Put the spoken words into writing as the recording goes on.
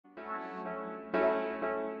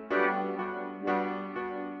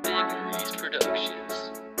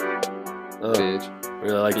Bitch.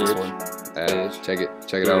 Really like this one. Bitch. Check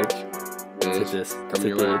it out. Bitch. Let's hit this. Coming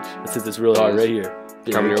your way. Let's hit this really hard right here.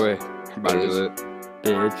 Bitch. Coming your way. About to do it.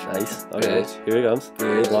 Bitch. Nice. Okay. Bitch. Here it comes.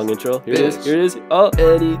 Bitch. Long intro. Here Bitch. it is. Here it is. Oh,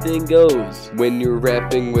 anything goes. When you're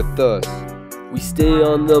rapping with us, We stay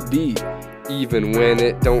on the beat. even when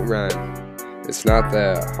it don't rhyme. It's not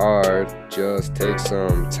that hard, just take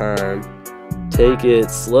some time. Take it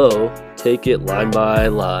slow. Take it line by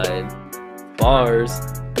line. Bars,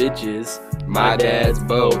 bitches, My dad's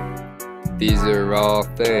boat. These are all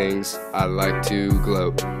things I like to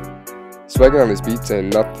gloat. Swagging on these beats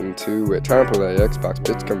ain't nothing to it. Trying to play Xbox,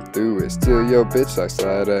 bitch come through it. Steal your bitch like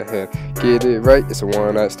sleight of hand. Get it right, it's a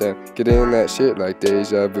one night stand. Get in that shit like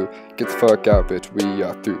deja vu. Get the fuck out, bitch, we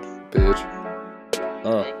are through, bitch.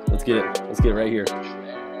 Let's get it. Let's get it right here.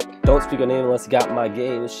 Don't speak a name unless you got my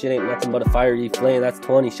game. This shit ain't nothing but a fiery flame. That's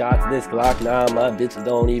 20 shots. This Glock 9. My bitches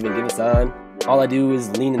don't even give a sign. All I do is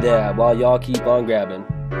lean and dab while y'all keep on grabbing.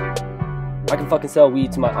 I can fucking sell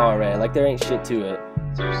weed to my RA like there ain't shit to it.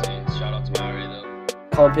 Seriously, shout out to my RA though.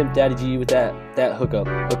 Call him PimpDaddyG with that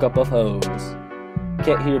hookup of hoes.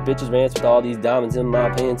 Can't hear bitches rants with all these diamonds in my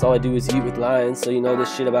pants. All I do is eat with lions, so you know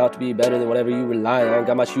this shit about to be better than whatever you rely on.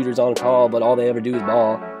 Got my shooters on call, but all they ever do is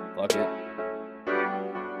ball. Fuck it.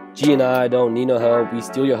 G and I don't need no help. We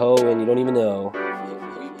steal your hoe and you don't even know.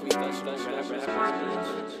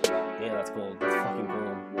 Yeah, that's cool. That's fucking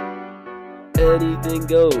cool. Anything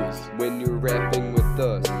goes. When you're rapping with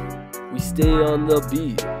us, We stay on the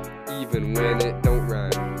beat. even when it don't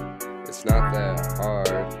rhyme. It's not that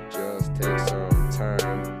hard, just take some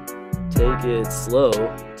time. Take it slow.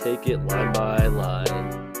 Take it line by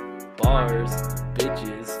line. Bars,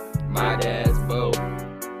 bitches, My dad's boat.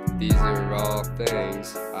 These are all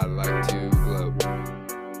things I like to gloat.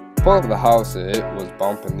 Pull up to the house, it was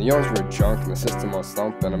bumping. The owners were drunk and the system was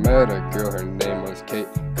thumping. I met a girl, her name was Kate.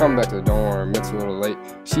 Come back to the dorm, it's a little late.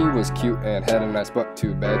 She was cute and had a nice butt.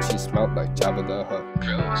 Too bad she smelled like Jabba the Hutt.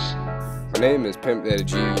 Gross. My name is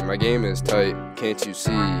PimpDaddyG, my game is tight, can't you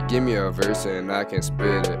see? Give me a verse and I can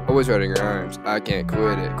spit it. Always writing rhymes, I can't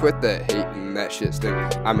quit it. Quit that hating, that shit stink.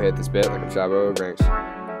 I'ma hit this bit like I'm Jabba Ranks.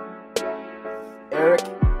 Eric,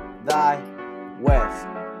 thy West,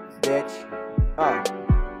 bitch.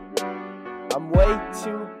 I'm way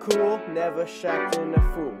too cool, never shacked in a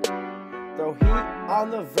fool. Throw heat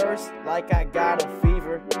on the verse like I got a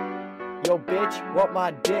fever. Yo bitch want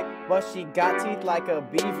my dick, but she got teeth like a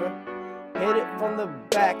beaver. Hit it from the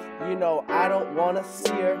back, you know I don't wanna see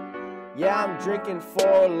her. Yeah, I'm drinking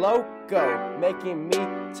for Loco, making me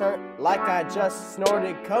turn like I just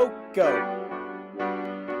snorted cocoa.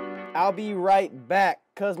 I'll be right back,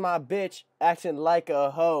 cause my bitch acting like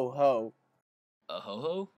a ho-ho. A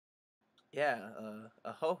ho-ho? Yeah,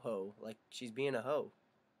 a ho-ho, like she's being a hoe,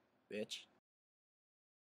 bitch.